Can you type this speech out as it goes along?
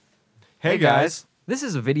Hey guys. This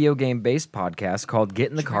is a video game-based podcast called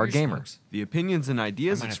Get in the Car Gamer. The opinions and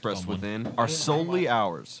ideas expressed within are solely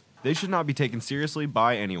ours. They should not be taken seriously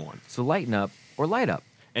by anyone. So lighten up or light up.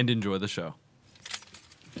 And enjoy the show.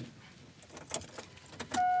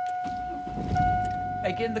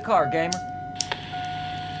 Hey, get in the car, gamer.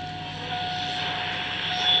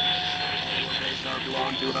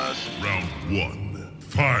 Round one,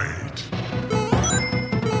 fight!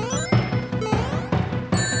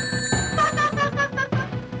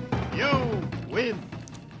 You win.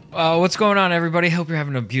 What's going on, everybody? Hope you're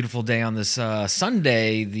having a beautiful day on this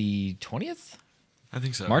Sunday, the 20th? I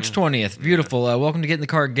think so. March 20th. Beautiful. Welcome to Get in the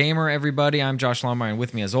Car Gamer, everybody. I'm Josh Longmire, and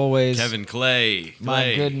with me, as always, Kevin Clay.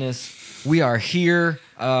 My goodness. We are here.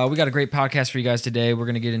 We got a great podcast for you guys today. We're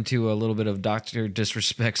going to get into a little bit of Dr.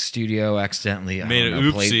 Disrespect Studio accidentally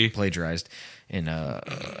plagiarized in a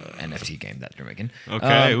NFT game that they're making.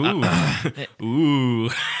 Okay. Ooh.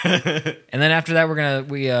 And then after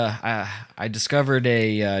that, I discovered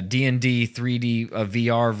a D&D 3D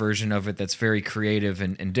VR version of it that's very creative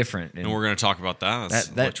and different. And we're going to talk about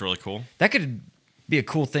that. That's really cool. That could be a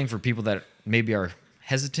cool thing for people that maybe are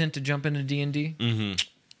hesitant to jump into D&D. Mm-hmm.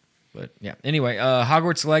 But yeah. Anyway,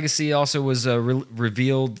 Hogwarts Legacy also was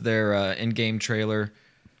revealed their in-game trailer.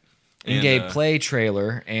 In-game play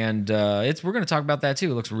trailer, and we're going to talk about that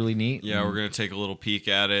too. It looks really neat. Yeah, we're going to take a little peek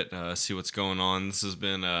at it, see what's going on. This has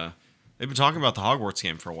been they've been talking about the Hogwarts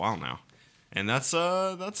game for a while now, and that's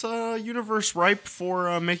a universe ripe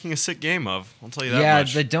for making a sick game of. I'll tell you that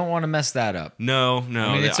much. Yeah, they don't want to mess that up. No.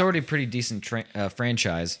 I mean, it's already a pretty decent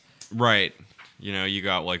franchise. Right. You know, you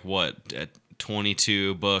got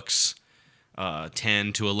 22 books,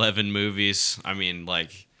 10 to 11 movies. I mean,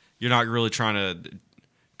 you're not really trying to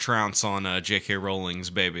trounce on J.K.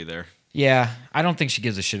 Rowling's baby there. Yeah, I don't think she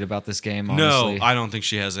gives a shit about this game, honestly. No, I don't think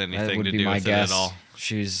she has anything to do with it at all.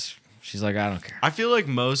 She's like, I don't care. I feel like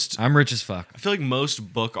I'm rich as fuck. I feel like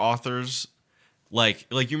most book authors, like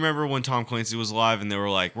you remember when Tom Clancy was alive and they were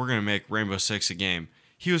like, we're going to make Rainbow Six a game.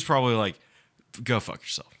 He was probably like, go fuck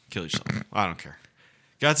yourself. Kill yourself. I don't care.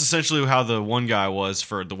 That's essentially how the one guy was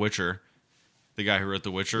for The Witcher. The guy who wrote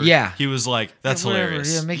The Witcher. Yeah. He was like, that's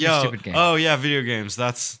hilarious. Yeah, make your stupid game. Oh, yeah, video games.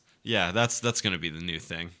 That's going to be the new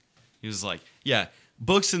thing. He was like, yeah,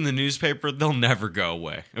 books in the newspaper, they'll never go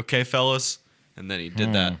away. Okay, fellas? And then he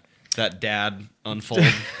did that dad unfold.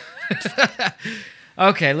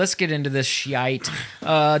 Okay, let's get into this shite.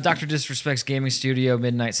 Dr. Disrespect's gaming studio,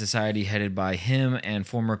 Midnight Society, headed by him and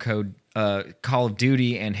former Call of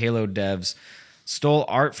Duty and Halo devs, stole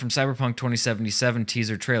art from Cyberpunk 2077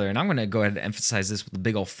 teaser trailer. And I'm going to go ahead and emphasize this with a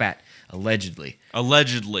big old fat allegedly.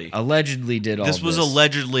 Allegedly did all this. This was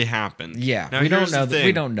allegedly happened. Yeah, now, we don't know.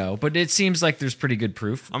 We don't know, but it seems like there's pretty good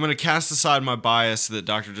proof. I'm going to cast aside my bias that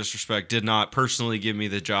Dr. Disrespect did not personally give me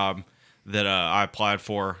the job that I applied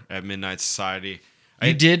for at Midnight Society.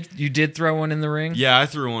 You did throw one in the ring? Yeah, I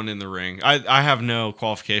threw one in the ring. I have no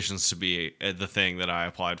qualifications to be the thing that I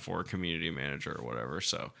applied for, community manager or whatever,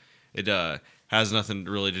 so it has nothing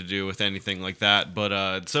really to do with anything like that.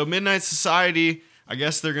 But so Midnight Society, I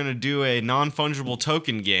guess they're going to do a non-fungible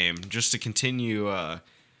token game just to continue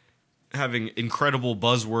having incredible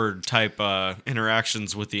buzzword type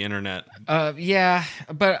interactions with the internet. Yeah,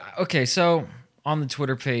 but okay, so on the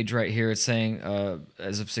Twitter page right here, it's saying,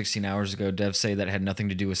 as of 16 hours ago, devs say that it had nothing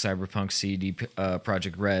to do with Cyberpunk CD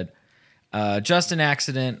Project Red. Just an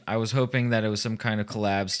accident. I was hoping that it was some kind of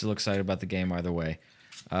collab. Still excited about the game either way.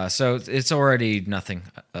 So it's already nothing,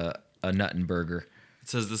 a nut and burger. It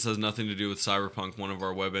says this has nothing to do with Cyberpunk. One of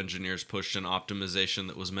our web engineers pushed an optimization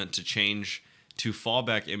that was meant to change to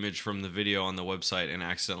fallback image from the video on the website and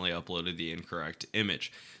accidentally uploaded the incorrect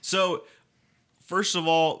image. So, first of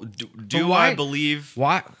all, I believe...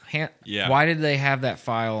 Why did they have that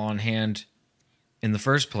file on hand in the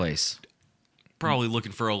first place? Probably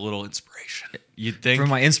looking for a little inspiration. You'd think from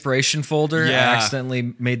my inspiration folder, yeah. I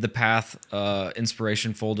accidentally made the path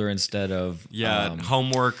inspiration folder instead of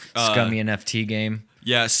homework scummy NFT game.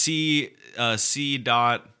 Yeah, C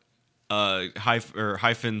dot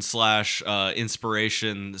hyphen slash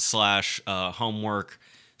inspiration slash homework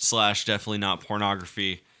slash definitely not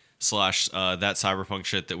pornography slash that cyberpunk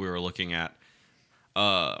shit that we were looking at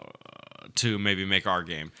to maybe make our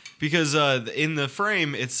game, because in the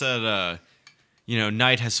frame it said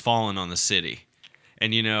night has fallen on the city,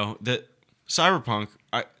 and that Cyberpunk,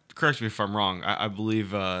 correct me if I'm wrong, I believe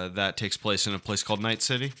that takes place in a place called Night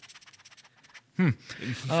City.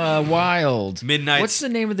 Wild. Midnight. What's the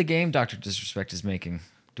name of the game Dr. Disrespect is making?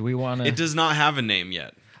 Do we want to... It does not have a name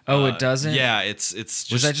yet. Oh, it doesn't? Yeah, it's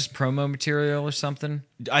just... Was that just promo material or something?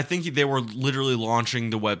 I think they were literally launching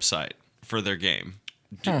the website for their game.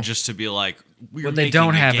 just to be like, we're But they making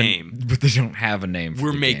don't a have game. but they don't have a name. For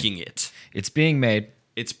We're the making game. it. It's being made.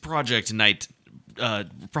 It's Project Night,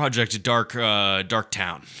 Project Dark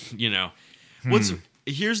Town. You know,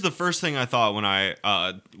 here's the first thing I thought when I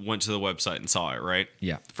went to the website and saw it. Right.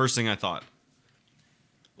 Yeah. First thing I thought,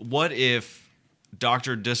 what if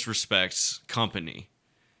Dr. Disrespect's company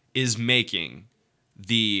is making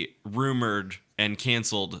the rumored and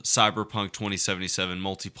canceled Cyberpunk 2077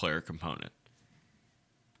 multiplayer component?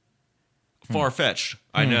 Far-fetched,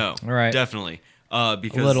 I know. All right. Definitely.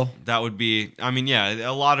 Because little. that would be, I mean, yeah,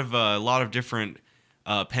 a lot of different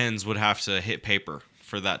pens would have to hit paper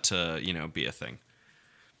for that to, you know, be a thing.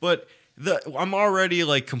 But I'm already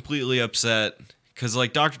like completely upset because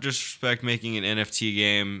like Dr. Disrespect making an NFT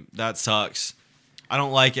game, that sucks. I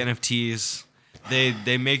don't like NFTs.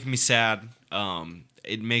 They make me sad.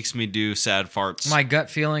 It makes me do sad farts. My gut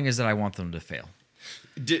feeling is that I want them to fail.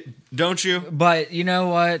 Don't you? But you know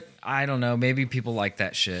what? I don't know. Maybe people like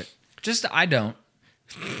that shit. Just I don't.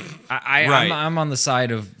 Right. I'm on the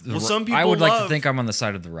side of the some people I would like to love- think I'm on the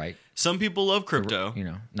side of the right. Some people love crypto. You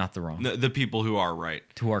know, not the wrong. The people who are right.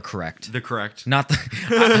 Who are correct. The correct. Not the.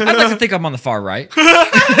 I'd like to think I'm on the far right.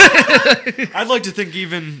 I'd like to think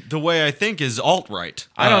even the way I think is alt-right.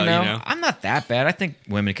 I don't know. You know, I'm not that bad. I think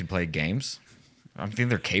women can play games. I think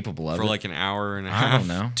they're capable of for it. like an hour and a I half. don't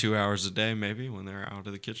know. 2 hours a day maybe when they're out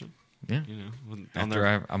of the kitchen. Yeah. You know,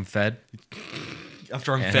 After I'm fed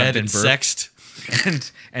after I'm and I've fed been and burped.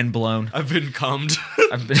 sexed, and blown. I've been cummed.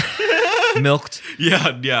 I've been milked.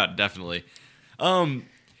 yeah, definitely. I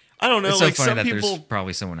don't know. It's so like funny some that people. there's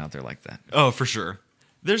probably someone out there like that. Oh, for sure.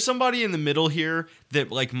 There's somebody in the middle here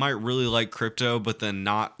that like might really like crypto, but then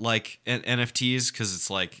not like NFTs because it's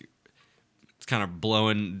like it's kind of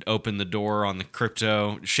blowing open the door on the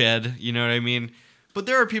crypto shed. You know what I mean? But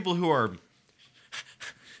there are people who are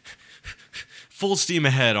full steam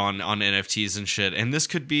ahead on NFTs and shit, and this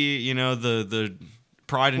could be, you know, the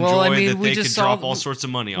pride and joy that they could drop all sorts of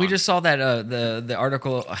money on. We just saw that the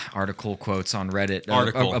article quotes on Reddit,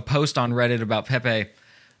 a post on Reddit about Pepe,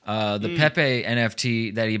 the Pepe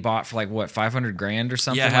NFT that he bought for like what $500,000 or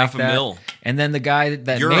something. Yeah, like half a that. mil. And then the guy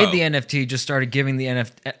that Euro. made the NFT just started giving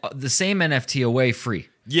the same NFT away free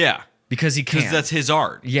Yeah, because he can. because that's his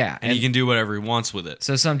art. Yeah, and he can do whatever he wants with it.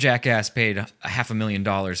 So some jackass paid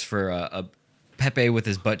 $500,000 for a Pepe with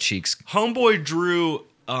his butt cheeks. Homeboy drew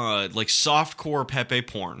like softcore Pepe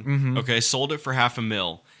porn. Mm-hmm. Okay, sold it for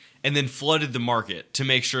 $500,000, and then flooded the market to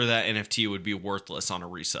make sure that NFT would be worthless on a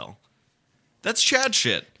resale. That's Chad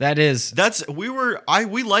shit. That is. We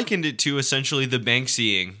likened it to essentially the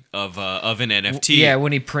Banksying of an NFT. Yeah,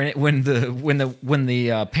 when he printed when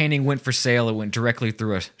the painting went for sale, it went directly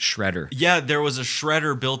through a shredder. Yeah, there was a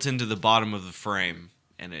shredder built into the bottom of the frame,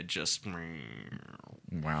 and it just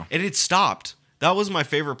Wow. and it stopped. That was my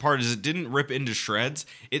favorite part, is it didn't rip into shreds.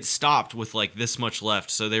 It stopped with like this much left,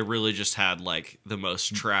 so they really just had like the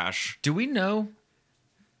most trash. Do we know?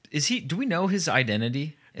 Do we know his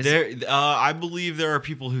identity? I believe there are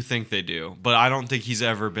people who think they do, but I don't think he's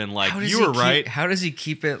ever been like, How does you he were right. How does he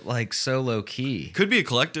keep it like so low key? Could be a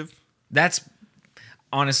collective. That's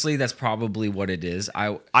honestly, that's probably what it is.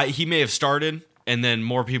 He may have started, and then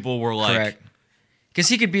more people were like, Correct. Because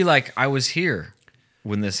he could be like, I was here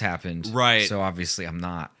when this happened, Right. So obviously, I'm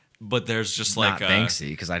not. but there's just like Not Banksy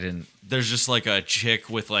because I didn't. there's just like a chick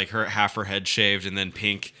with like half her head shaved and then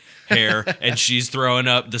pink hair, and she's throwing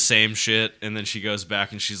up the same shit, and then she goes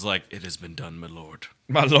back and she's like, "It has been done, my lord."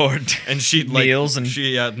 My lord. And she like, Kneels and-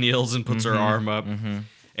 she kneels and puts her arm up,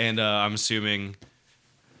 and I'm assuming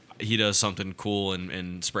he does something cool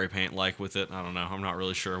and spray paint like with it. I don't know. I'm not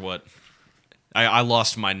really sure what. I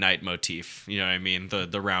lost my knight motif. You know what I mean?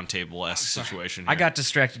 The round table esque situation. I here. got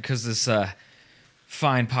distracted because this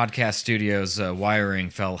fine podcast studio's wiring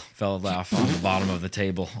fell off on the bottom of the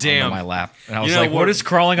table Damn. onto my lap, and I was You know like, what- "What is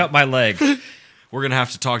crawling up my leg?" We're gonna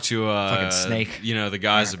have to talk to Fucking snake. You know, the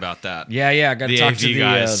guys about that. Yeah, I got to The talk AV to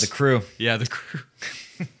guys. the crew, Yeah, the crew.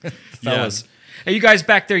 fellas. Hey, you guys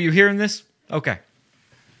back there, you hearing this? Okay.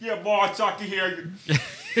 Yeah, boss, I can hear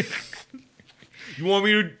you. You want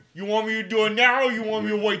me to do it now, or you want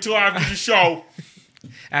me to wait till after the show?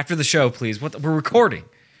 After the show, please. We're recording.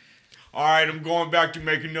 All right, I'm going back to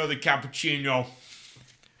make another cappuccino.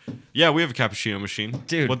 Yeah, we have a cappuccino machine.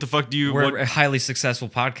 Dude, what the fuck do you... We're what, a highly successful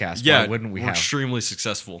podcast. yeah, Why wouldn't we we're have? extremely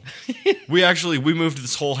successful. we moved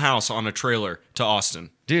this whole house on a trailer to Austin.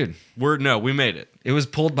 Dude, We made it. it was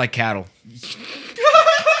pulled by cattle.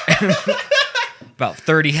 About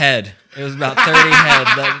 30 head. It was about 30 head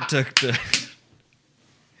that it took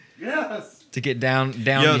Yes. to get down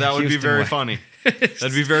Yo, that would be Houston very way. funny.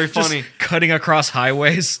 That'd be very Just funny. cutting across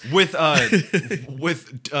highways. With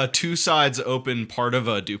two sides open, part of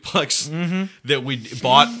a duplex that we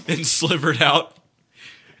bought and slivered out,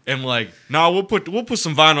 and like, nah, we'll put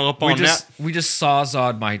some vinyl up on that. We just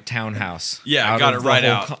sawzawed my townhouse. Yeah, got of it the right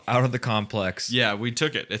whole out. out of the complex. Yeah, we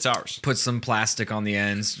took it. It's ours. Put some plastic on the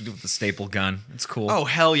ends with the staple gun. It's cool. Oh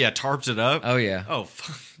hell yeah, tarped it up. Oh yeah. Oh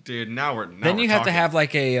fuck, dude. Now we're Then you have to have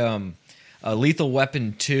like a Lethal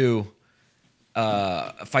Weapon 2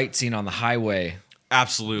 fight scene on the highway.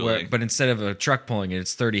 absolutely. But instead of a truck pulling it,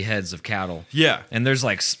 it's 30 heads of cattle. Yeah. And there's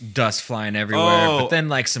like dust flying everywhere. Oh. But then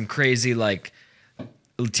like some crazy like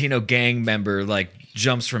Latino gang member like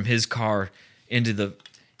jumps from his car into the,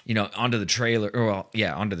 onto the trailer. Or well,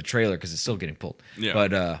 yeah, onto the trailer because it's still getting pulled. Yeah.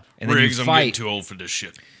 But and then Riggs, you I'm getting fight. too old for this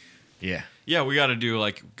shit. Yeah. Yeah, we got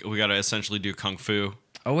to essentially do kung fu.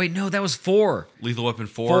 Oh wait, no, that was 4. Lethal Weapon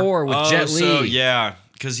 4. 4 with Jet So Li. yeah,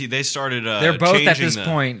 because they started. They're both at changing this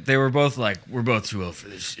point. They were both like, we're both too old for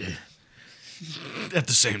this shit. at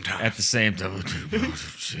the same time. At the same time.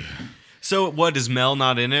 So what is Mel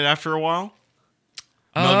not in it after a while?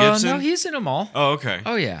 Mel Gibson? No, he's in them all. Oh, okay.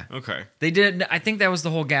 Oh yeah. Okay. They did. I think that was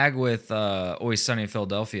the whole gag with Always Sunny in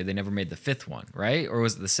Philadelphia. They never made the 5th one, right? Or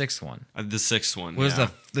was it the 6th one? The 6th one. Was yeah.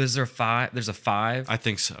 there's a 5? There's a 5. I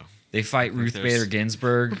think so. They fight Ruth there's- Bader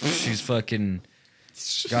Ginsburg. She's fucking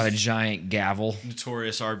got a giant gavel.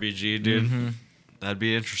 Notorious RBG, dude. Mm-hmm. That'd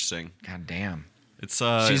be interesting. God damn. It's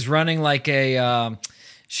She's running like a.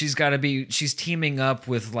 She's teaming up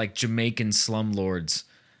with like Jamaican slumlords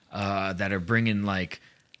that are bringing like.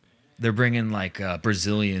 They're bringing like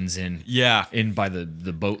Brazilians in. yeah, In by the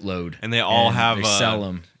boatload, and they all have they sell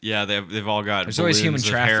them. Yeah, they've all got. There's always human balloons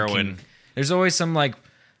of trafficking. heroin. There's always some like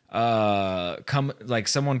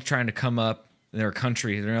someone trying to come up in their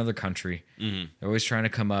country, they're another country. Mm-hmm. They're always trying to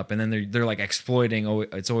come up, and then they're like exploiting.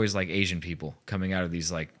 It's always like Asian people coming out of these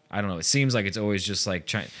like I don't know. It seems like it's always just like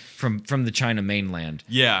from the China mainland.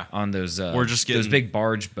 Yeah, On those We're just those getting- big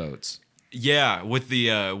barge boats. yeah, with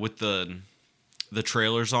the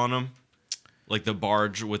trailers on them, like the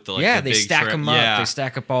barge with the yeah, the they big stack them up. Yeah, They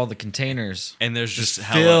stack up all the containers. and there's just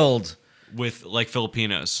hella Filled. with like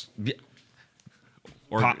Filipinos. Yeah.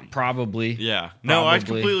 Or Probably. yeah, no, I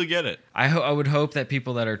Probably. completely get it. I would hope that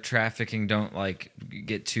people that are trafficking don't like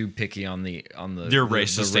get too picky on the You're the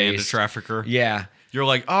racist and a trafficker. Yeah. You're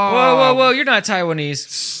like, Whoa, oh, you're not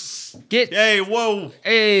Taiwanese. Get hey, whoa!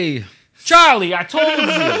 hey, Charlie, I told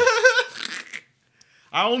you.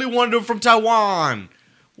 I only wanted them from Taiwan.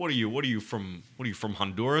 What are you from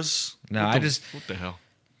Honduras? No, What I the- just- what the hell?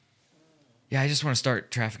 Yeah, I just want to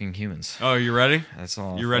start trafficking humans. Oh, you ready? That's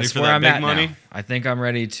all. You ready That's for where that I'm big at money? now. I think I'm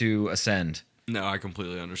ready to ascend. No, I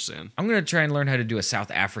completely understand. I'm gonna try and learn how to do a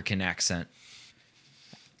South African accent.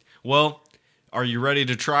 Well, are you ready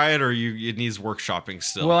to try it, or it needs workshopping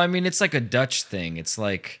still? Well, I mean, it's like a Dutch thing. It's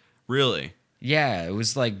like, really? yeah,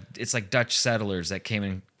 it's like Dutch settlers that came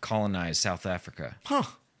and colonized South Africa. Huh?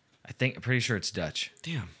 I'm pretty sure it's Dutch.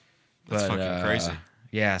 Damn, that's But, fucking crazy.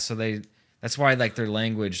 Yeah, so that's why like their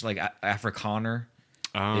language, like Afrikaner,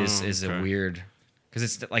 Oh, is okay. a weird because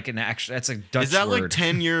it's like an actual. That's a Dutch Is that word. like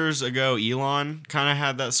 10 years ago? Elon kind of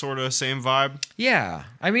had that sort of same vibe. Yeah,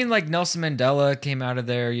 I mean, like Nelson Mandela came out of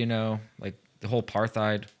there. Like the whole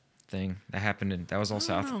apartheid thing that happened. That was all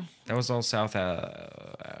South. know. That was all South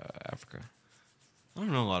Africa. I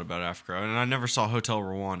don't know a lot about Africa, and I never saw Hotel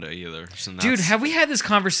Rwanda either. So Dude, that's- have we had this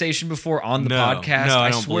conversation before on the No. podcast? No, I I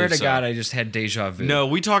don't swear believe to so. God, I just had deja vu. No,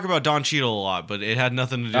 we talk about Don Cheadle a lot, but it had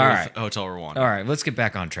nothing to do All with right. Hotel Rwanda. All right, let's get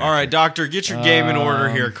back on track. All right, here. doctor, get your game in order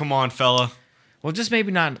here. Come on, fella. Well, just maybe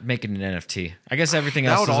not make it an NFT. I guess everything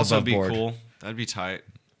That else would is also above be board. cool. That'd be tight.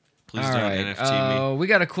 Please All don't right. NFT me. We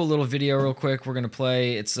got a cool little video real quick. We're gonna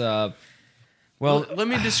play. It's well, Let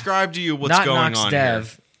me describe to you what's not going Nox on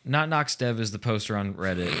Dev. Not Nox Dev is the poster on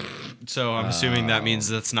Reddit. here. So I'm assuming that means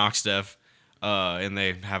that's Noxdev, and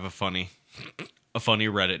they have a funny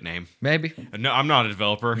Reddit name. Maybe. No, I'm not a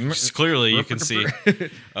developer. Just clearly, you can see.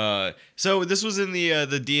 So this was in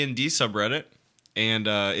the D&D subreddit, and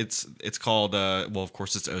it's called well, of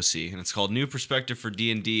course, it's OC, and it's called New Perspective for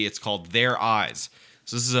D&D. It's called Their Eyes.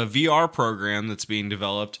 So this is a VR program that's being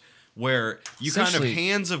developed where you kind of Essentially-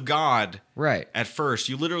 hands of God. Right. At first,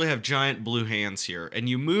 you literally have giant blue hands here, and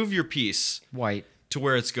you move your piece White. to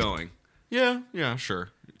where it's going. Yeah, sure.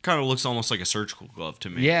 Kind of looks almost like a surgical glove to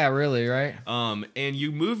me. Yeah, really, right? And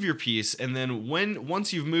you move your piece, and then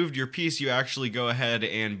once you've moved your piece, you actually go ahead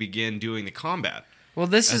and begin doing the combat. Well,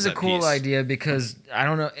 this as is a that cool piece. idea because I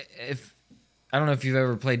don't know if you've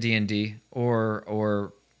ever played D&D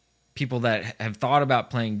or people that have thought about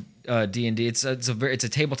playing D&D. It's a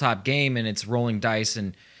tabletop game and it's rolling dice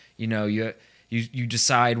and you you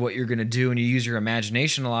decide what you're gonna do, and you use your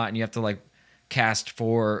imagination a lot, and you have to like cast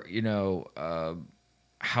for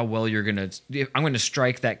how well you're gonna. I'm gonna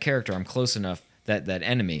strike that character. I'm close enough that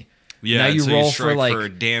enemy. Yeah, now you so roll strike for like for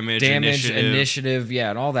damage, initiative. yeah,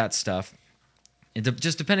 and all that stuff.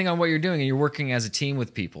 Just depending on what you're doing, and you're working as a team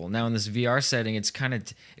with people. Now in this VR setting, it's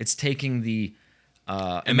it's taking the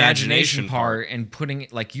imagination part and putting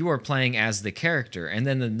it like you are playing as the character. And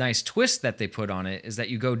then the nice twist that they put on it is that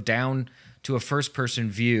you go down to a first person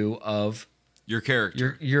view of your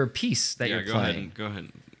character, your piece that you're playing. Go ahead.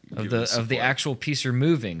 Of the actual piece you're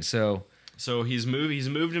moving. So he's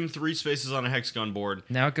moved him 3 spaces on a hexagon board.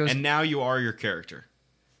 now it goes, and now you are your character.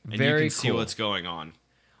 And very you can see cool. what's going on.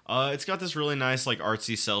 It's got this really nice, like,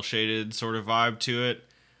 artsy, cel-shaded sort of vibe to it.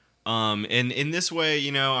 And in this way,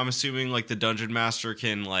 I'm assuming, like, the Dungeon Master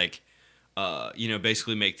can, like,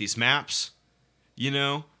 basically make these maps,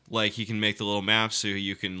 Like, he can make the little maps so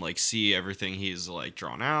you can, like, see everything he's, like,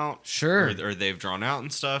 drawn out. Sure. Or they've drawn out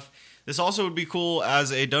and stuff. This also would be cool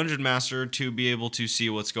as a Dungeon Master to be able to see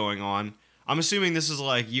what's going on. I'm assuming this is,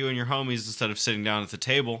 like, you and your homies instead of sitting down at the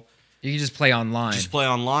table. You can just play online. Just play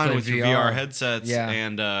online Play with your VR headsets, Yeah.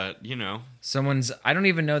 and I don't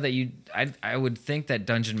even know that I would think that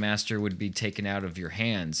Dungeon Master would be taken out of your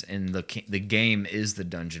hands, and the game is the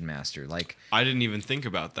Dungeon Master. Like, I didn't even think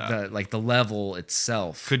about that. the level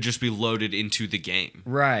itself Could just be loaded into the game,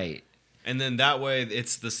 right. and then that way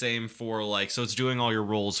it's the same for so it's doing all your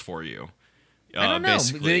rolls for you. I don't know.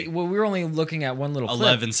 Basically, We were only looking at one little clip.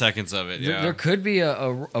 11 seconds of it. Yeah, There could be a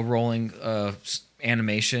rolling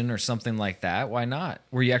animation or something like that. Why not?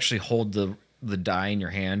 Where you actually hold the die in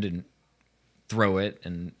your hand and throw it,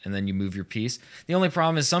 and then you move your piece. The only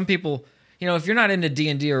problem is some people, if you're not into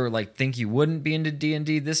D&D or like think you wouldn't be into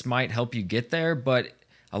D&D, this might help you get there. But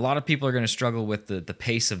a lot of people are going to struggle with the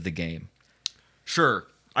pace of the game. Sure.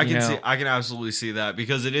 I can absolutely see that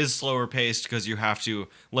because it is slower paced because you have to,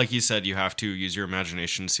 like you said, you have to use your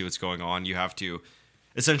imagination to see what's going on. You have to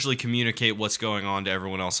essentially communicate what's going on to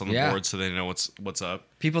everyone else on the board so they know what's up.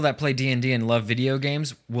 People that play D&D and love video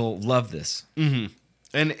games will love this. Mm-hmm.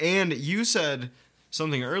 And you said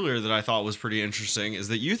something earlier that I thought was pretty interesting is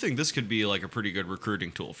that you think this could be like a pretty good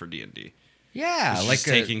recruiting tool for D&D. Yeah, It's like just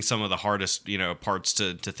taking some of the hardest, parts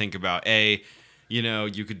to think about.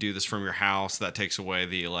 You could do this from your house. That takes away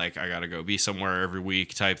the I gotta go be somewhere every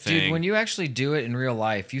week type thing. Dude, when you actually do it in real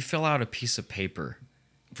life, you fill out a piece of paper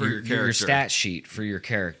for your character, your stat sheet for your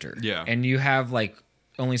character. Yeah, and you have like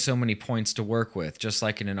only so many points to work with, just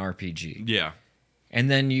like in an RPG. Yeah,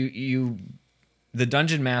 and then the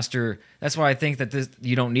Dungeon Master. That's why I think that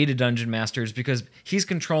you don't need a Dungeon Master, is because he's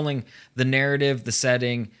controlling the narrative, the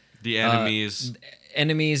setting, the enemies.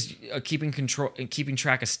 Keeping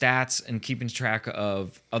track of stats and keeping track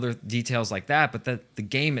of other details like that, but the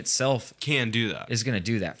game itself can do that. Is going to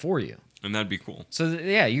do that for you, and that'd be cool. So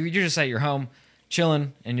you're just at your home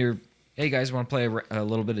chilling, and hey guys, want to play a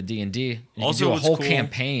little bit of D&D? Also, do a whole cool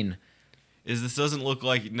campaign. Is this doesn't look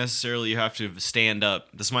like necessarily you have to stand up.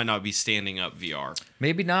 This might not be standing up VR.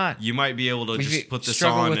 Maybe not. You might be able to just put this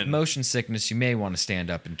struggle on. With motion sickness, you may want to stand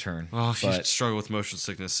up and turn. Well, if you struggle with motion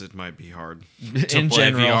sickness, it might be hard to in play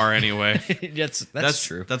general. VR anyway. that's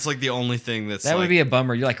true. That's like the only thing that would be a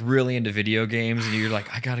bummer. You're like really into video games, and you're like,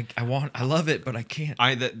 I love it, but I can't.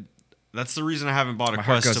 That's the reason I haven't bought a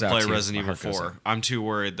Quest to play Resident Evil 4. I'm too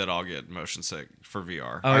worried that I'll get motion sick for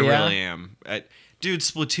VR. I really am. Dude,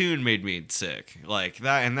 Splatoon made me sick. Like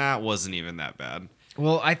that, and that wasn't even that bad.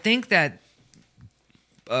 Well, I think that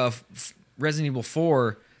Resident Evil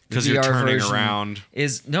 4, because you're turning around,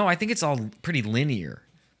 I think it's all pretty linear,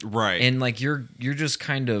 right? And like you're just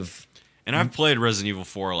kind of. And I've played Resident Evil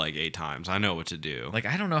 4 like 8 times. I know what to do. Like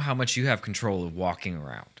I don't know how much you have control of walking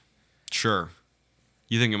around. Sure.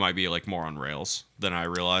 You think it might be like more on rails than I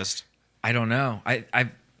realized? I don't know.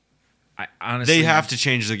 I honestly, they have to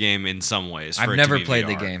change the game in some ways. I've never played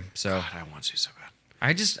the game, so God, I want to so bad.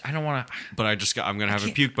 I don't want to. But I'm gonna have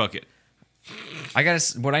a puke bucket.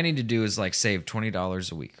 What I need to do is like save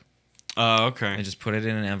 $20 a week. Okay. And just put it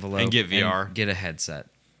in an envelope and get VR, and get a headset.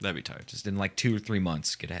 That'd be tight. Just in like 2 or 3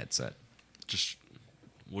 months, get a headset.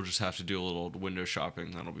 We'll just have to do a little window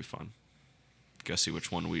shopping. That'll be fun. Go see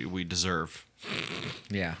which one we deserve.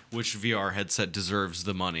 Yeah. Which VR headset deserves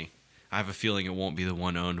the money? I have a feeling it won't be the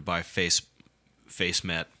one owned by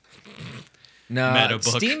FaceMet. No, MetaBook.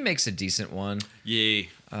 Steam makes a decent one. Yay.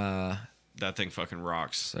 That thing fucking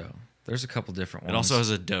rocks. So there's a couple different ones. It also has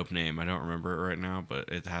a dope name. I don't remember it right now, but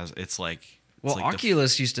it's like...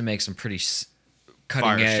 Oculus used to make some pretty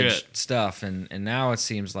cutting edge stuff, and now it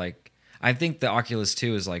seems like... I think the Oculus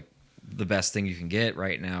 2 is like the best thing you can get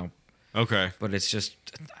right now. Okay. But it's just...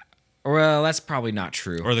 Well, that's probably not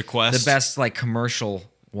true. Or the Quest? The best like commercial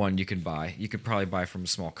one you can buy. You could probably buy from a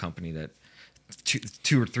small company that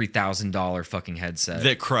 $2,000 or $3,000 fucking headset.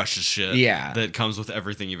 That crushes shit. Yeah. That comes with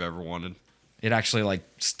everything you've ever wanted. It actually like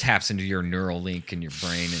taps into your neural link in your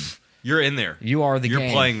brain, and You're in there. you are the You're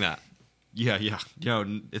game. playing that. Yeah.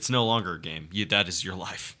 It's no longer a game. That is your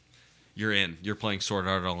life. You're in. You're playing Sword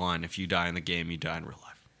Art Online. If you die in the game, you die in real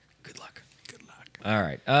life. Good luck. Good luck. All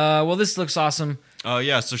right. Well, this looks awesome.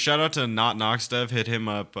 Yeah. So shout out to Not Nox Dev. Hit him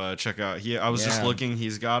up. Check out. I was just Yeah. looking.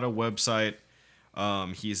 He's got a website.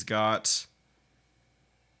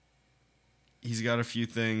 He's got a few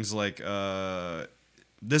things like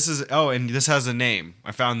this has a name.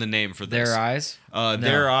 I found the name for this. Their Eyes?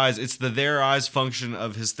 Their Eyes. It's the Their Eyes function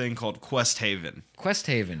of his thing called Quest Haven. Quest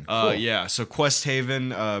Haven. Cool. Yeah, so Quest Haven,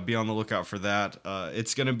 be on the lookout for that.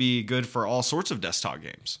 It's going to be good for all sorts of desktop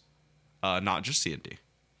games, not just C&D.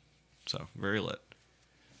 So, very lit.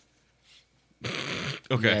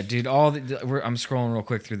 Okay. Yeah, dude. I'm scrolling real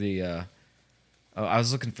quick through the. I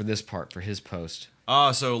was looking for this part for his post.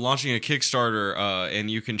 So launching a Kickstarter, and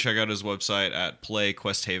you can check out his website at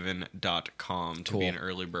playquesthaven.com to be Cool. an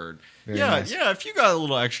early bird. Very yeah, nice. yeah. If you got a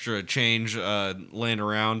little extra change laying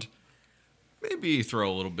around, maybe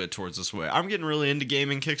throw a little bit towards this way. I'm getting really into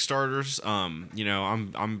gaming Kickstarters.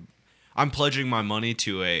 I'm pledging my money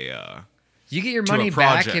to a. You get your To a money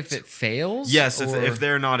back project. if it fails. Yes, or if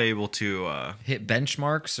they're not able to. hit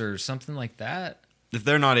benchmarks or something like that. If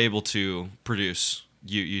they're not able to produce,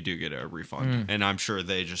 you do get a refund, and I'm sure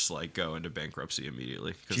they just like go into bankruptcy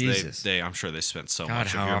immediately Jesus. because I'm sure they spent so God,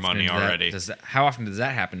 much of your money already. How often does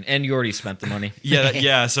that happen? And you already spent the money.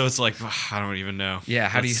 Yeah. So it's like I don't even know. Yeah.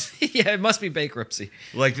 How do you? Yeah, it must be bankruptcy.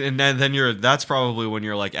 like? And then that's probably when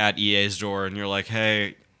you're like at EA's door and you're like,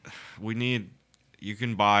 hey, you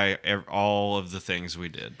can buy all of the things we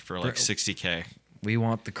did for like $60K. We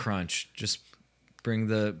want the crunch. Just bring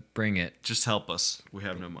it. Just help us. We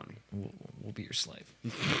have no money. We'll be your slave.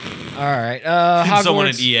 All right. Hogwarts. Someone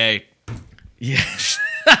at EA Yeah.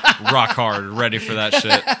 rock hard, ready for that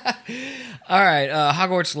shit. All right.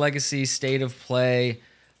 Hogwarts Legacy State of Play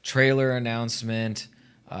trailer announcement.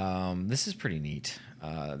 This is pretty neat.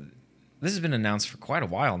 This has been announced for quite a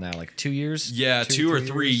while now, like 2 years. Yeah, 2 or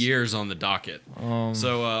 3 years. years on the docket.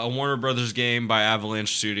 So a Warner Brothers game by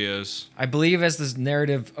Avalanche Studios. I believe, as the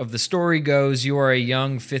narrative of the story goes, you are a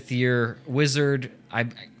young fifth-year wizard. I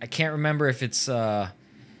can't remember if it's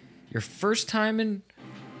your first time in.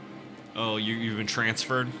 Oh, you've been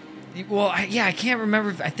transferred? Well, I can't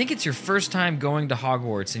remember. I think it's your first time going to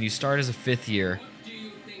Hogwarts, and you start as a fifth year.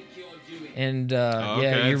 And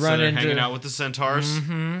Okay, you so run they're into. hanging out with the centaurs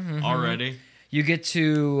already. You get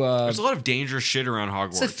to. There's a lot of dangerous shit around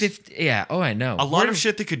Hogwarts. It's a fifth. Yeah. Oh, I know. A lot of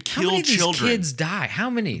shit that could How kill many of these children. kids die? How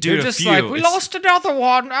many? Dude, They're a just few. like, we It's- lost another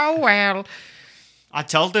one. Oh well. I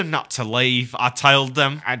told them not to leave. I told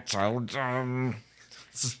them. I told them.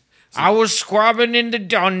 I was scrubbing in the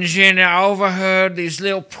dungeon. I overheard these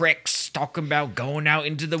little pricks talking about going out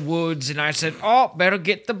into the woods, and I said, "Oh, better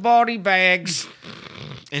get the body bags."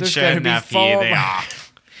 And There's sure gonna be enough, here they four- are.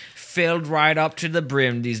 Filled right up to the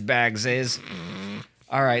brim. These bags is.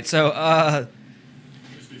 All right, so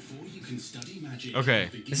Okay.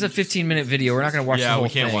 this is a 15-minute video. We're not going to watch the Yeah, whole we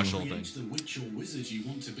can't thing. watch the whole thing.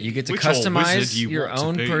 You get to Which old wizard customize do you your want to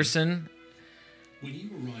own be? person.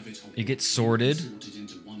 You get sorted.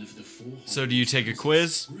 So do you take a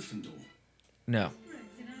quiz? No.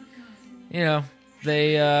 You know,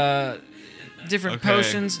 they different Okay.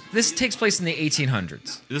 potions. This takes place in the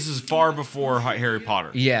 1800s. This is far before Harry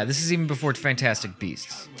Potter. Yeah, this is even before Fantastic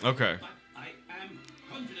Beasts. Okay.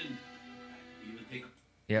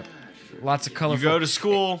 Yep. Lots of You colorful. go to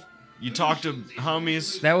school. You talk to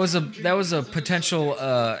homies. That was a potential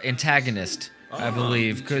antagonist, I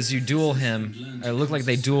believe, because you duel him. It looked like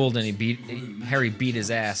they dueled, and Harry beat his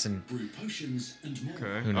ass, and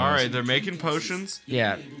Okay. Who knows? All right, they're making potions.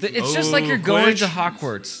 yeah, it's just like you're going Quidditch? to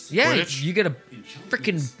Hogwarts. Yeah, Quidditch? you get a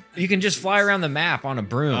freaking. You can just fly around the map on a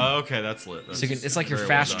broom. Okay, that's lit. so you can, it's like your very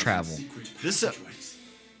well fast done. travel.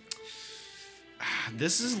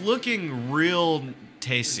 This is looking real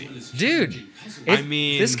tasty. Dude, I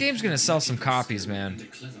mean- this game's gonna sell some copies, man.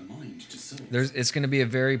 It's gonna be a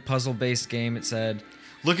very puzzle-based game. It said.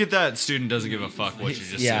 Look at that student doesn't give a fuck what you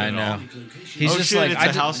just Yeah, said I at know. all. He's Oh, just shit, like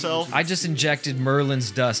it's a house elf? I just injected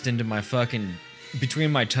Merlin's dust into my fucking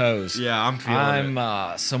between my toes. Yeah, I'm feeling it.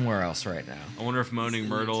 I'm somewhere else right now. I wonder if Moaning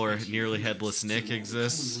Myrtle or Nearly Headless Nick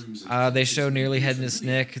exists. They show Nearly Headless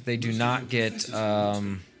Nick. They do not get.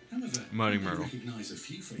 Moaning Myrtle.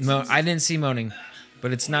 I didn't see moaning,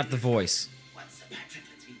 but it's not the voice. Once the patrons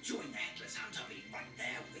between join the Headless Hunt, I'll be right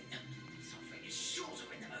there with them. Suffering is sure to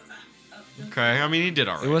win them over. Okay, I mean he did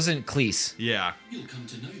alright. It wasn't Cleese. Yeah,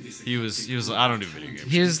 he was. I don't do video games.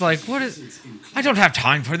 He was like, "What is? I don't have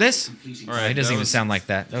time for this." All right, He doesn't that even was- sound like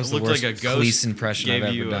that. That was It the looked worst like a ghost Cleese impression I've gave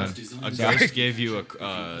ever you done. a Sorry. ghost gave you a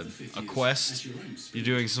quest. You're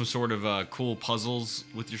doing some sort of cool puzzles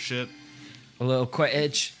with your shit. A little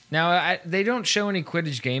Quidditch. Now they don't show any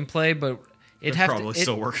Quidditch gameplay, but it'd They're have probably to.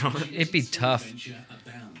 still working on it. It'd be tough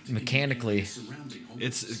mechanically.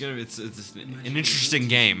 It's an interesting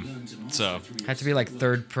game. So Have to be like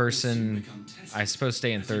third person. I suppose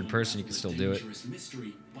stay in third person. You can still do it.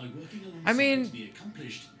 I mean,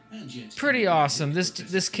 pretty awesome.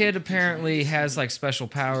 This kid apparently has like special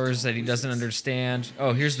powers that he doesn't understand.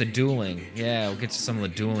 Oh, here's the dueling. Yeah, we'll get to some of the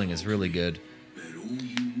dueling. Is really good.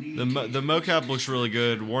 the mocap looks really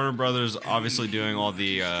good. Warner Brothers obviously doing all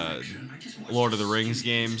the Lord of the Rings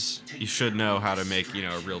games. You should know how to make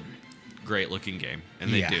a real great looking game,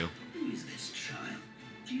 and they Yeah. do. Who is this child?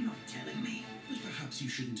 You're not telling me. But perhaps you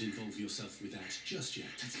shouldn't involve yourself with that just yet.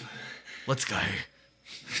 Let's go.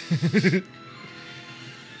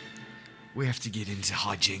 We have to get into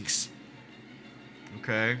hijinks.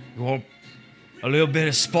 Okay. Well, a little bit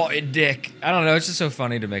of spotted dick. I don't know. It's just so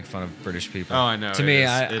funny to make fun of British people. Oh, I know, To it me, is-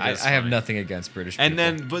 I it is have funny. nothing against British people. And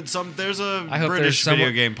then, there's a I hope British there's video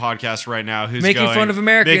someone- game podcast right now who's making going, fun of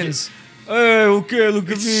Americans. Hey, okay, look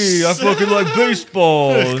at me. I fucking like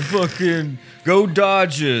baseball. And fucking go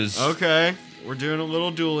Dodgers. Okay, we're doing a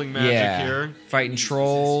little dueling magic Yeah. here. Fighting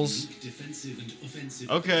trolls. Defensive and offensive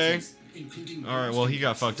Okay. tactics, including All right. Well, he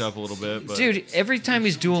got fucked up a little bit, but Dude, every time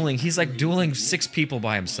he's dueling, he's like dueling 6 people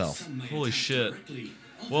by himself. holy shit.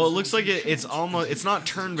 Well, it looks like it's not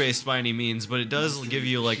turn-based by any means, but it does give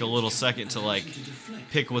you like a little second to like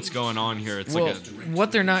pick what's going on here. It's Well, like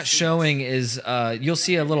what they're not showing is you'll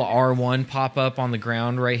see a little R1 pop up on the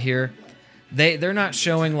ground right here. They're not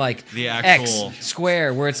showing like The actual- X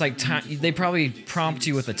square where it's like they probably prompt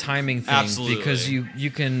you with a timing thing Absolutely. because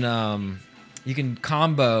you can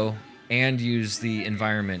combo and use the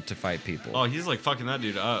environment to fight people. oh, he's like fucking that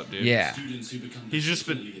dude up, dude. Yeah. students who become He's just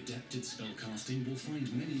been- professionally adept at spellcasting will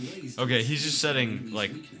find many ways to Okay, he's just express their setting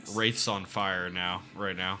like weakness. wraiths on fire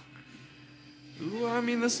right now. Ooh, I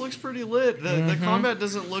mean, this looks pretty lit. The Mm-hmm. combat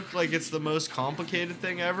doesn't look like it's the most complicated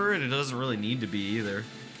thing ever, and it doesn't really need to be either.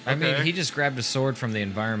 I mean, Okay. he just grabbed a sword from the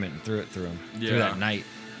environment and threw it through him. Yeah. Through that knight.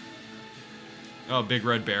 Oh, big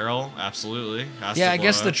red barrel, absolutely. Has Yeah, to I blow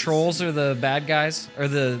guess the up. trolls are the bad guys or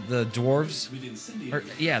the dwarves. With incendiary Or,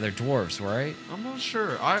 yeah, they're dwarves, right? I'm not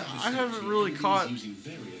sure. I haven't really caught using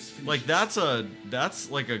various finishes. like that's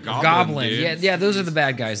like a goblin. Goblin. Dude. Yeah, those are the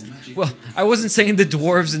bad guys. Well, I wasn't saying the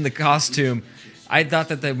dwarves in the costume. I thought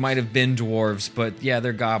that they might have been dwarves, but yeah,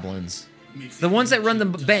 they're goblins. The ones that run the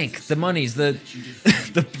bank, the monies, the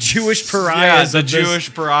the Jewish Yeah, pariahs. the of this-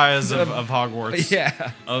 Jewish pariahs of Hogwarts.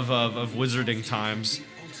 Yeah. Of wizarding times.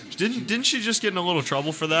 Didn't she just get in a little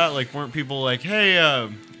trouble for that? Like, weren't people like, hey,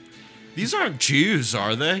 these aren't Jews,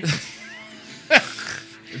 are they?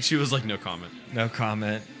 And she was like, no comment. No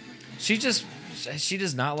comment. She does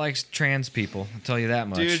not like trans people. I'll tell you that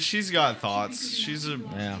much. Dude, she's got thoughts. She's a.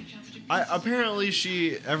 Yeah. Apparently,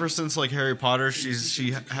 she ever since like Harry Potter,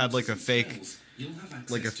 she had like a fake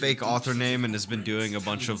author name and has been doing a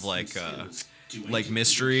bunch of like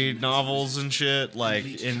mystery novels and shit. Like,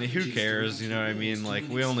 and who cares? You know what I mean? Like,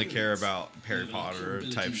 we only care about Harry Potter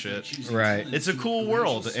type shit. Right. It's a cool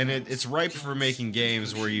world, and it's ripe for making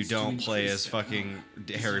games where you don't play as fucking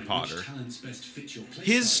Harry Potter.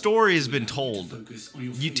 His story has been told.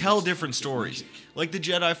 You tell different stories, like the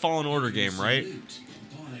Jedi Fallen Order game, right?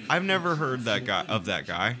 I've never heard that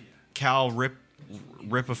guy, Cal Rip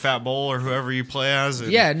a Fat Bowl or whoever you play as.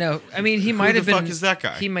 and- Yeah, no. I mean, he might the have been. fuck is that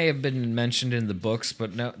guy? He may have been mentioned in the books,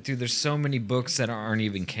 but no, dude. There's so many books that aren't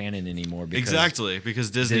even canon anymore. Because Exactly,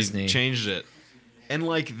 because Disney Disney. changed it. And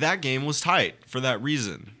like that game was tight for that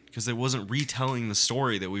reason, because it wasn't retelling the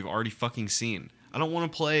story that we've already fucking seen. I don't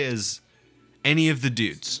want to play as any of the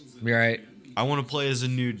dudes. Right. I want to play as a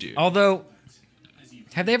new dude. Although,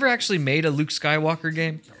 have they ever actually made a Luke Skywalker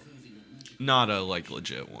game? Not a like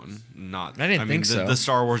legit one. Not. I didn't think the, so. The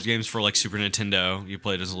Star Wars games for like Super Nintendo, you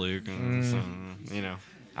played as Luke, and so, you know.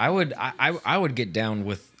 I would get down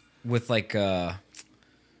with like A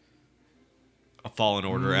Fallen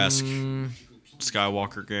Order esque Mm.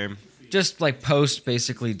 Skywalker game. just like post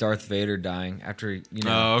basically Darth Vader dying after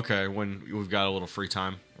Oh, okay. When we've got a little free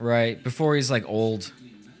time. right before he's like old.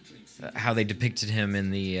 How they depicted him in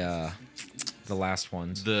the last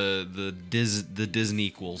ones. The Disney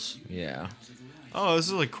equals. Yeah. Oh, this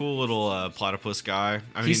is a cool little platypus guy.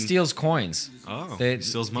 I He mean, steals coins. he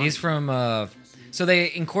steals money. He's from. So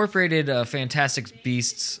they incorporated Fantastic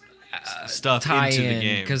Beasts stuff tie into the in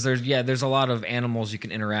game. because there's a lot of animals you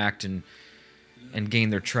can interact and gain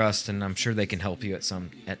their trust, and I'm sure they can help you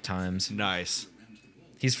at times. Nice.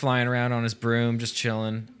 He's flying around on his broom, just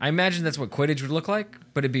chilling. I imagine that's what Quidditch would look like,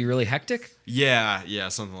 but it'd be really hectic. Yeah,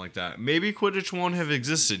 something like that. Maybe Quidditch won't have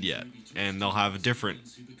existed yet, and they'll have a different.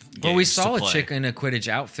 Well, we games saw to a play. chick in a Quidditch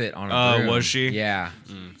outfit on a Oh, broom. was she? Yeah.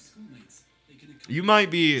 You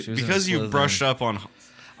might be She was in because you Slytherin. brushed up on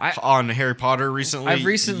I- Harry Potter recently. I've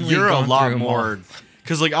recently you're a gone lot through 'em more.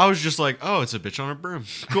 Because like I was just like, oh, it's a bitch on a broom,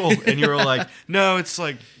 cool, and you were like, no, it's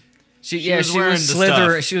like She was was wearing the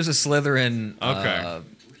Slytherin. stuff. She was a Slytherin. Okay.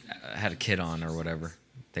 Had a kid on or whatever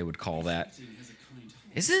they would call that.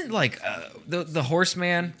 Isn't like the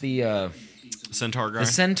horseman, the centaur guy. the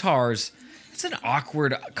centaurs? It's an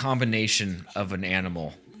awkward combination of an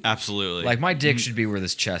animal. Absolutely. Like my dick should be where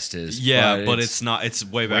this chest is. yeah, but it's not. It's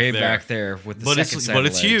way back way there. back there with the But second it's set but of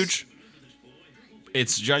it's legs. huge.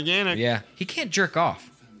 It's gigantic. Yeah, he can't jerk off.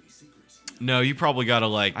 No, you probably gotta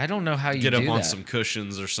like I don't know how you get do up on that. some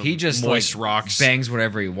cushions or some He just moist like, rocks. bangs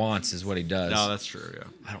whatever he wants is what he does. No, that's true. Yeah.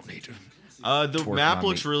 I don't need to. The Twerk map on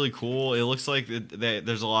looks me. really cool. It looks like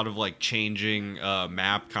there's a lot of like changing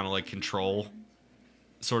map, kind of like control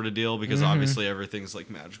sort of deal, because Mm-hmm. obviously everything's like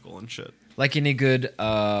magical and shit. Like any good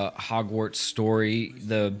Hogwarts story,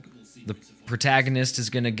 the protagonist is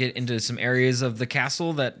going to get into some areas of the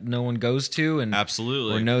castle that no one goes to and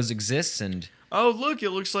Absolutely. or knows exists, and Oh, look!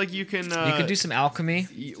 It looks like you can. you can do some alchemy.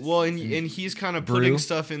 Well, and he's kind of Brew. putting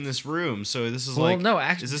stuff in this room. So this is Well, like. no,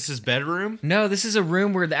 act- is this his bedroom? No, this is a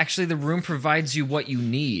room where actually the room provides you what you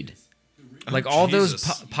need. Like all those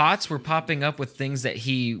Jesus. pots were popping up with things that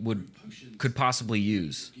he could possibly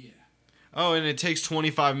use. Oh, and it takes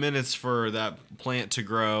 25 minutes for that plant to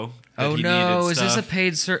grow. that Oh he no, needed is this a stuff.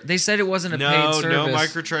 paid service? They said it wasn't a paid No, service. no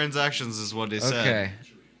microtransactions is what they said. Okay.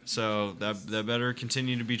 So that better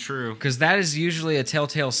continue to be true. Because that is usually a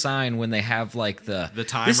telltale sign when they have like the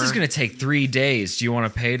timer? This is going to take 3 days. Do you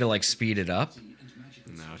want to pay to like speed it up?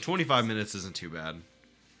 No, 25 minutes isn't too bad.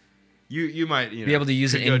 You might Be able to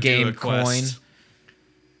use could an go do in-game a quest.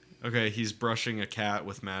 coin. Okay, he's brushing a cat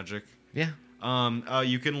with magic. Yeah.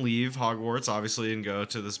 You can leave Hogwarts obviously and go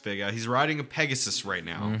to this big. He's riding a Pegasus right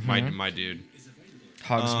now, my dude.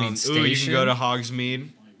 Hogsmeade Station. Ooh, you can go to Hogsmeade.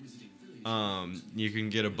 You can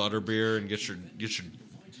get a butterbeer and get your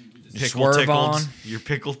pickle Swerve tickled. on. Your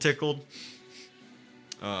pickle tickled.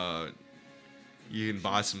 You can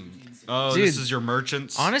buy some. Oh, Dude, this is your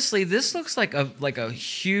merchants. Honestly, this looks like a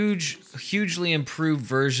hugely improved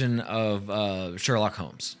version of Sherlock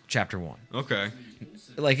Holmes Chapter 1. Okay.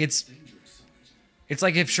 Like it's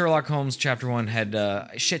like if Sherlock Holmes Chapter 1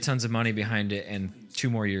 had shit tons of money behind it and 2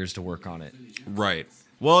 more years to work on it. Right.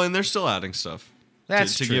 Well, and they're still adding stuff.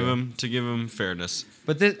 That's to true. give him fairness.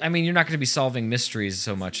 But this, I mean, you're not going to be solving mysteries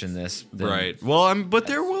so much in this. Right. Well, but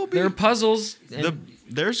there will be There are puzzles. And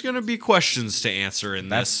there's going to be questions to answer in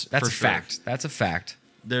this. that's for a sure. fact. That's a fact.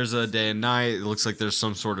 There's a day and night. It looks like there's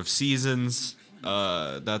some sort of seasons.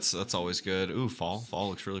 That's always good. Ooh, fall. Fall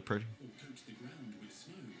looks really pretty.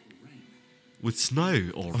 With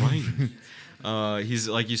snow or rain. He's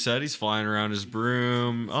like you said, he's flying around his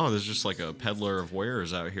broom. Oh, there's just like a peddler of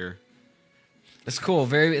wares out here. It's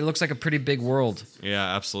cool. It looks like a pretty big world.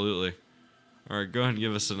 Yeah, absolutely. All right, go ahead and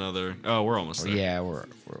give us another. Oh, we're almost there. Yeah, we're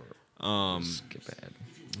skip ahead.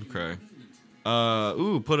 Okay.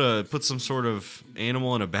 Put some sort of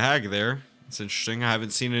animal in a bag there. It's interesting. I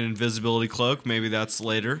haven't seen an invisibility cloak. Maybe that's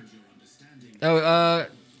later. Oh,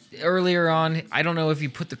 earlier on, I don't know if he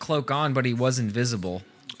put the cloak on, but he was invisible.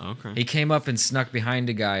 Okay. He came up and snuck behind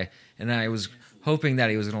a guy, and I was hoping that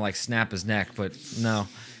he was gonna like snap his neck, but no,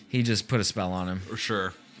 he just put a spell on him For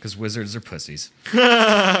sure. because wizards are pussies.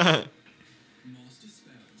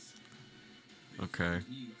 Okay.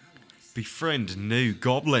 Befriend new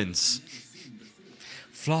goblins.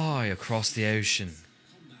 Fly across the ocean.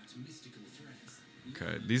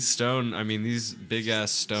 Okay. These big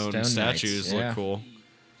ass stone Stone statues knights, yeah. look cool.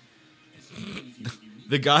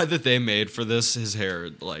 The guy that they made for this, his hair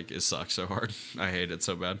it sucks so hard. I hate it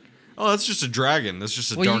so bad. Oh, that's just a dragon. That's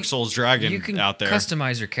just a Well, Dark Souls dragon You can out there.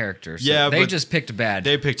 customize your character. So Yeah, they but just picked a bad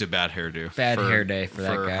They picked a bad hairdo. Bad hair day for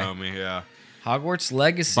that guy. Homie, yeah. Hogwarts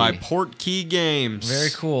Legacy. By Portkey Games. Very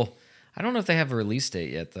cool. I don't know if they have a release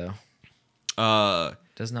date yet though.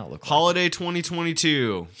 Does not look like Holiday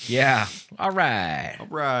 2022. it. Yeah. All right. All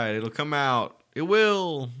right, it'll come out. It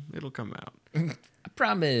will. It'll come out. I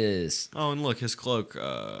promise. Oh, and look, his cloak.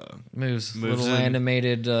 Moves. Moves Little in.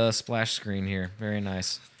 animated splash screen here. Very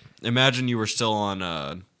nice. Imagine you were still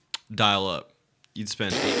on dial up. You'd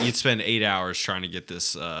spend 8 hours trying to get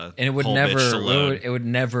this. And it would whole never bitch to load. it would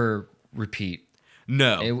never repeat.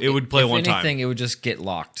 No, it would play one time. If anything, it would just get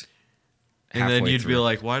locked. And then halfway you'd be through.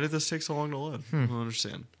 like, why did this take so long to load? I don't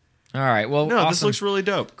understand. All right, well, No, awesome. this looks really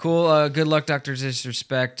dope. Cool. Good luck, Dr.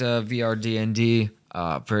 Disrespect. VR D&D.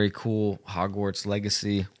 Very cool. Hogwarts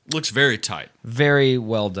Legacy. Looks very tight. Very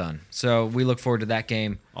well done. So we look forward to that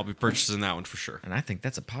game. I'll be purchasing that one for sure. And I think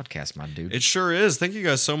that's a podcast, my dude. It sure is. Thank you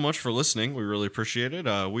guys so much for listening. We really appreciate it.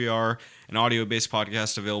 We are an audio-based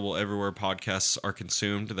podcast available everywhere podcasts are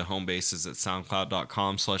consumed. The home base is at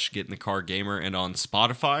soundcloud.com/getinthecargamer and on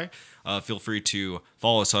Spotify. Feel free to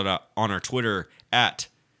follow us on our Twitter at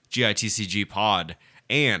GITCGpod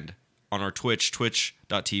and on our Twitch,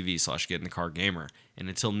 twitch.tv/getinthecargamer. And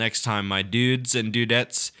until next time, my dudes and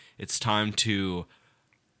dudettes, it's time to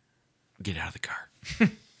get out of the car.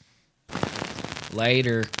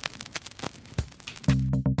 Later.